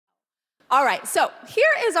All right, so here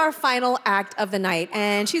is our final act of the night,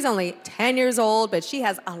 and she's only 10 years old, but she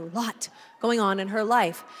has a lot going on in her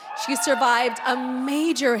life. She survived a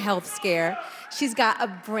major health scare. She's got a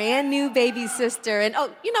brand new baby sister, and oh,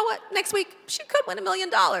 you know what? Next week, she could win $1 million.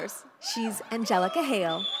 She's Angelica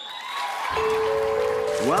Hale.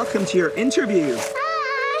 Welcome to your interview.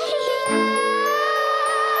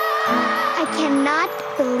 I cannot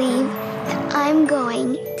believe that I'm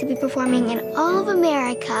going to be performing in all of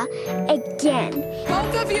America again.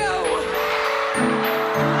 Both of you!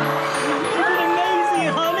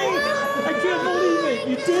 Amazing, honey! I can't believe it!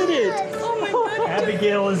 You did it! Oh my goodness!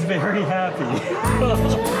 Abigail is very happy.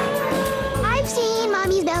 I've seen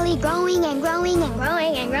Mommy's belly growing and growing and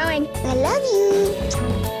growing and growing. I love you.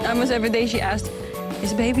 Almost every day she asked,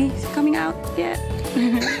 is baby coming out yet?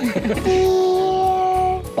 Dear baby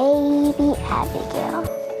Abigail,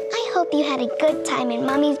 I hope you had a good time in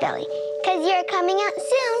Mommy's belly, because you're coming out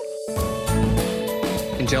soon.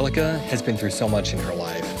 Angelica has been through so much in her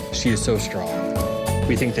life. She is so strong.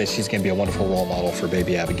 We think that she's going to be a wonderful role model for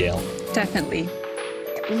baby Abigail. Definitely.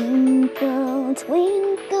 Twinkle,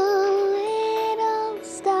 twinkle, little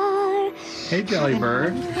star. Hey, Jelly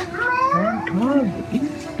Bird. Come on.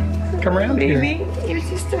 Come around here. Baby, your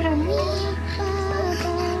sister and me.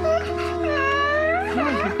 Come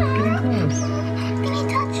on, getting close. Can I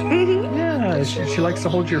touch her? Yeah, she likes to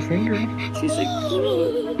hold your finger. She's like,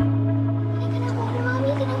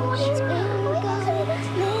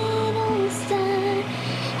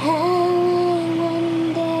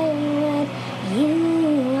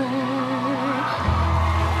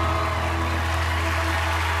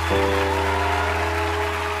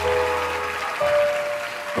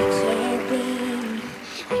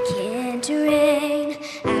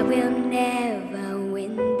 I will never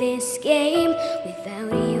win this game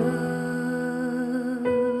without you.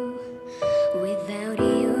 Without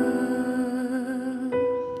you,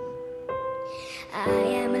 I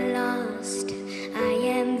am lost, I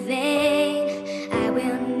am vain. I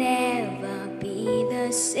will never be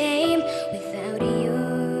the same without you.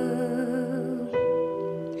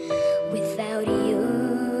 Without you.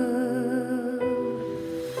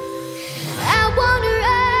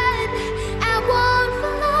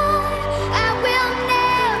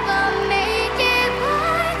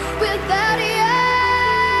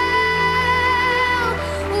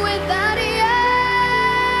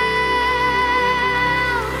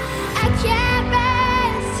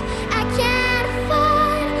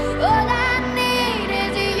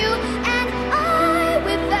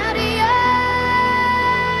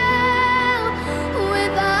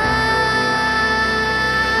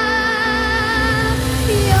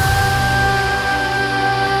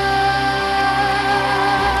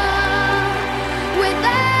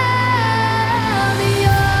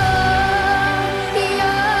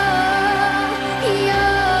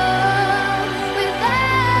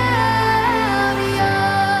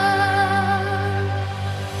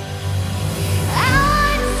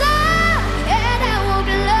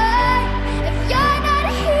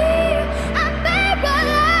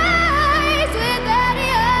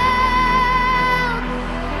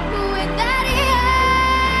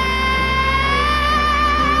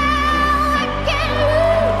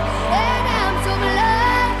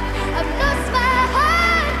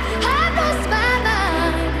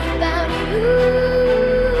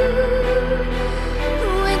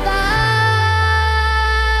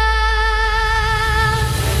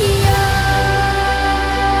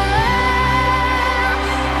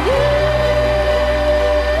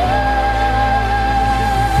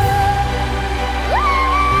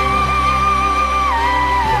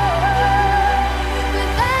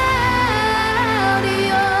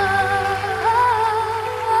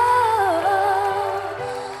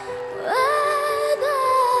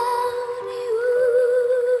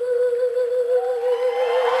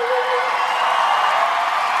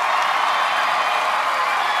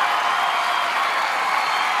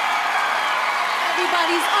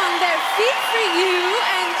 Everybody's on their feet for you,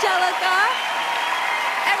 Angelica.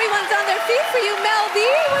 Everyone's on their feet for you, Mel B.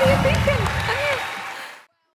 What are you thinking?